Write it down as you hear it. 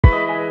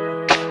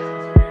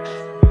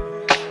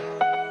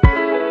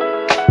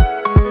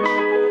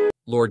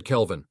Lord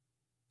Kelvin,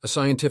 a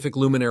scientific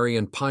luminary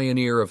and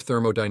pioneer of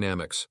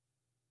thermodynamics.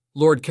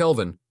 Lord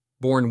Kelvin,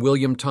 born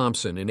William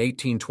Thomson in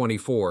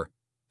 1824,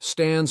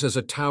 stands as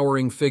a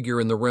towering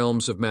figure in the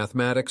realms of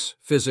mathematics,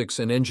 physics,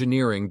 and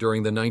engineering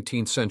during the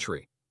 19th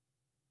century.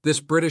 This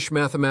British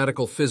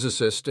mathematical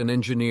physicist and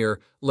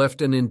engineer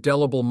left an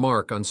indelible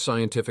mark on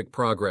scientific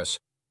progress,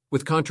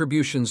 with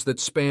contributions that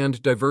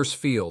spanned diverse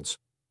fields,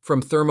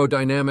 from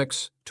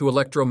thermodynamics to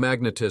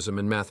electromagnetism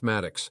and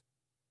mathematics.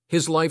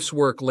 His life's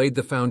work laid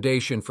the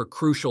foundation for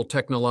crucial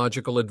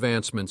technological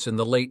advancements in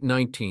the late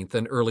 19th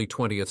and early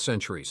 20th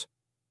centuries.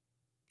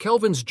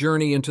 Kelvin's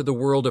journey into the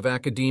world of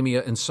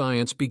academia and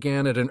science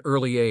began at an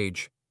early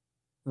age.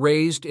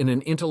 Raised in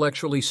an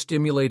intellectually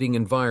stimulating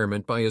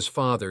environment by his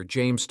father,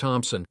 James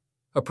Thomson,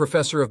 a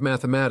professor of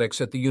mathematics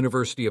at the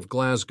University of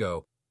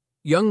Glasgow,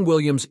 young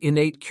William's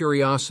innate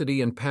curiosity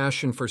and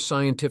passion for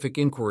scientific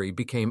inquiry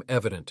became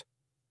evident.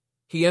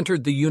 He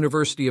entered the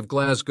University of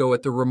Glasgow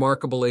at the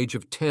remarkable age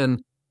of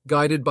 10,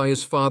 guided by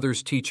his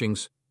father's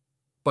teachings.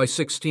 By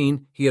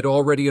 16, he had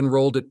already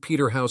enrolled at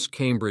Peterhouse,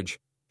 Cambridge,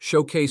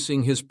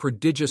 showcasing his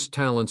prodigious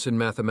talents in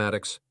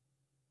mathematics.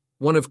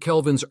 One of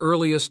Kelvin's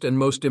earliest and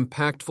most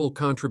impactful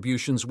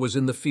contributions was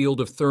in the field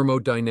of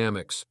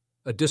thermodynamics,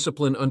 a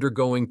discipline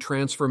undergoing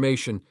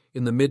transformation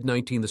in the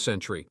mid-19th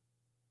century.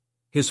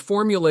 His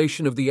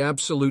formulation of the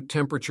absolute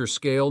temperature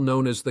scale,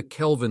 known as the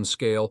Kelvin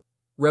scale,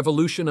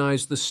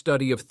 revolutionized the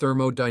study of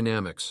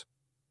thermodynamics.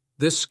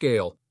 This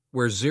scale,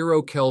 where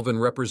 0 Kelvin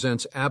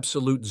represents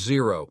absolute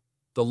zero,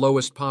 the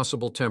lowest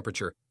possible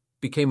temperature,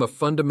 became a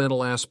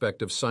fundamental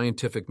aspect of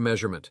scientific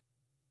measurement.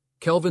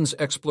 Kelvin's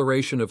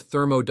exploration of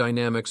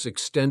thermodynamics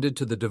extended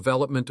to the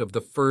development of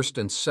the first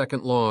and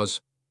second laws,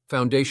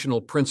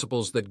 foundational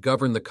principles that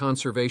govern the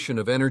conservation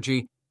of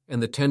energy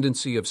and the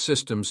tendency of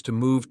systems to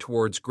move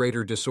towards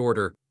greater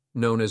disorder,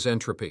 known as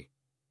entropy.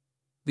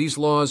 These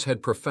laws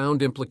had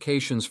profound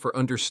implications for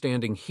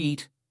understanding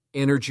heat,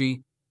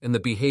 energy, and the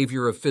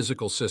behavior of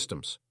physical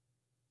systems.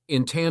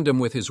 In tandem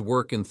with his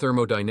work in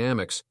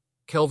thermodynamics,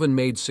 Kelvin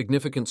made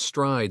significant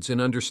strides in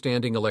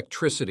understanding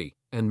electricity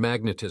and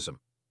magnetism.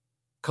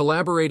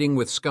 Collaborating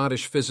with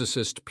Scottish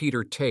physicist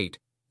Peter Tate,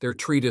 their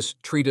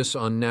treatise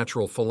on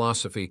natural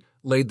philosophy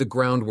laid the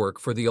groundwork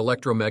for the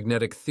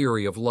electromagnetic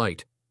theory of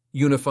light,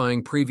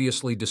 unifying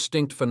previously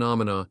distinct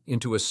phenomena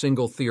into a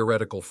single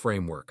theoretical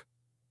framework.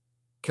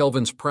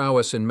 Kelvin's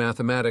prowess in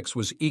mathematics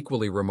was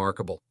equally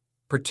remarkable,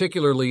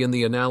 particularly in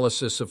the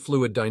analysis of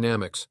fluid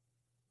dynamics.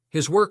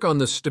 His work on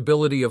the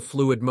stability of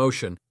fluid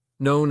motion,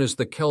 known as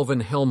the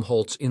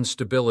Kelvin-Helmholtz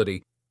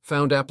instability,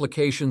 found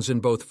applications in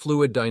both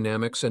fluid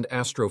dynamics and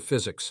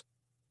astrophysics.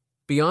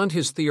 Beyond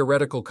his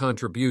theoretical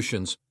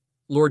contributions,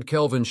 Lord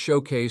Kelvin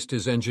showcased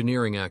his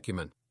engineering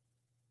acumen.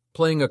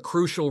 Playing a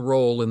crucial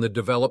role in the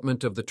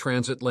development of the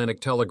transatlantic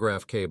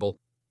telegraph cable,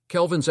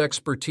 Kelvin's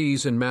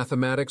expertise in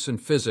mathematics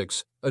and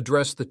physics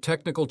addressed the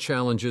technical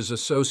challenges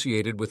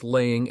associated with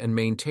laying and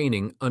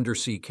maintaining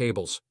undersea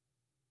cables.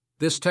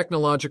 This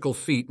technological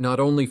feat not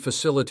only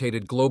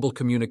facilitated global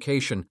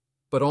communication,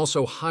 but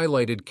also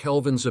highlighted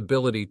Kelvin's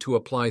ability to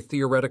apply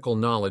theoretical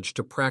knowledge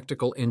to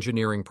practical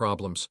engineering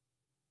problems.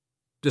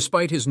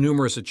 Despite his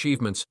numerous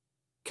achievements,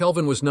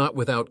 Kelvin was not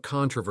without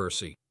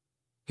controversy.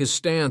 His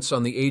stance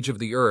on the age of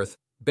the Earth,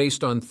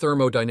 based on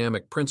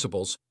thermodynamic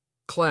principles,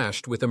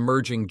 clashed with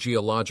emerging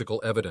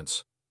geological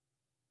evidence.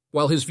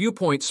 While his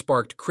viewpoint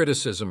sparked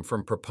criticism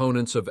from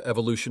proponents of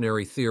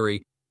evolutionary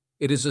theory,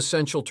 it is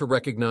essential to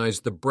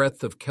recognize the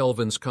breadth of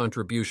Kelvin's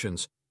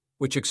contributions,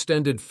 which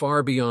extended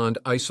far beyond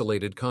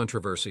isolated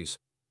controversies.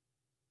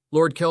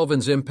 Lord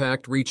Kelvin's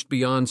impact reached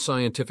beyond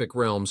scientific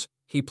realms.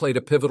 He played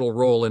a pivotal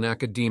role in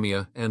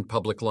academia and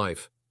public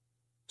life.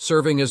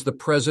 Serving as the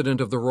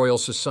president of the Royal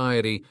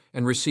Society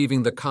and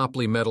receiving the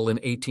Copley Medal in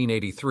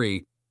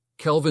 1883,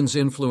 Kelvin's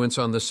influence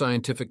on the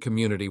scientific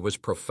community was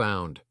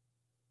profound.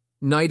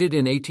 Knighted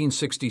in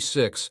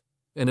 1866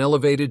 and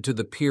elevated to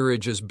the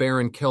peerage as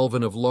Baron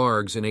Kelvin of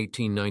Largs in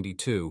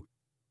 1892,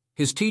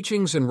 his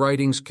teachings and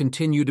writings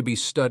continue to be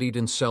studied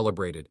and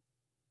celebrated.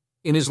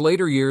 In his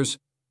later years,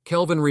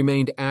 Kelvin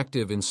remained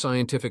active in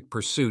scientific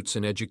pursuits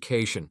and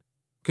education,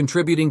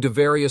 contributing to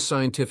various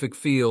scientific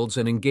fields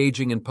and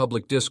engaging in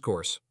public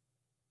discourse.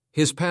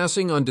 His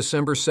passing on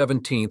December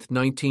 17,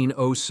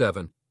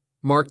 1907,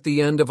 marked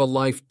the end of a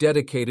life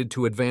dedicated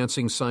to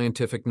advancing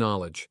scientific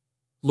knowledge.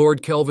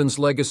 Lord Kelvin's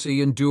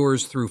legacy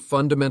endures through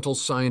fundamental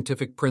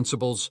scientific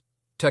principles,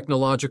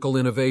 technological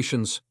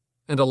innovations,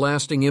 and a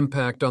lasting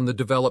impact on the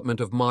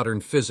development of modern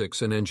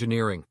physics and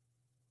engineering.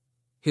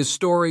 His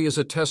story is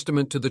a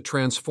testament to the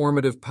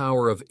transformative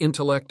power of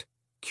intellect,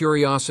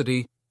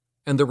 curiosity,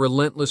 and the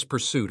relentless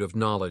pursuit of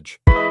knowledge.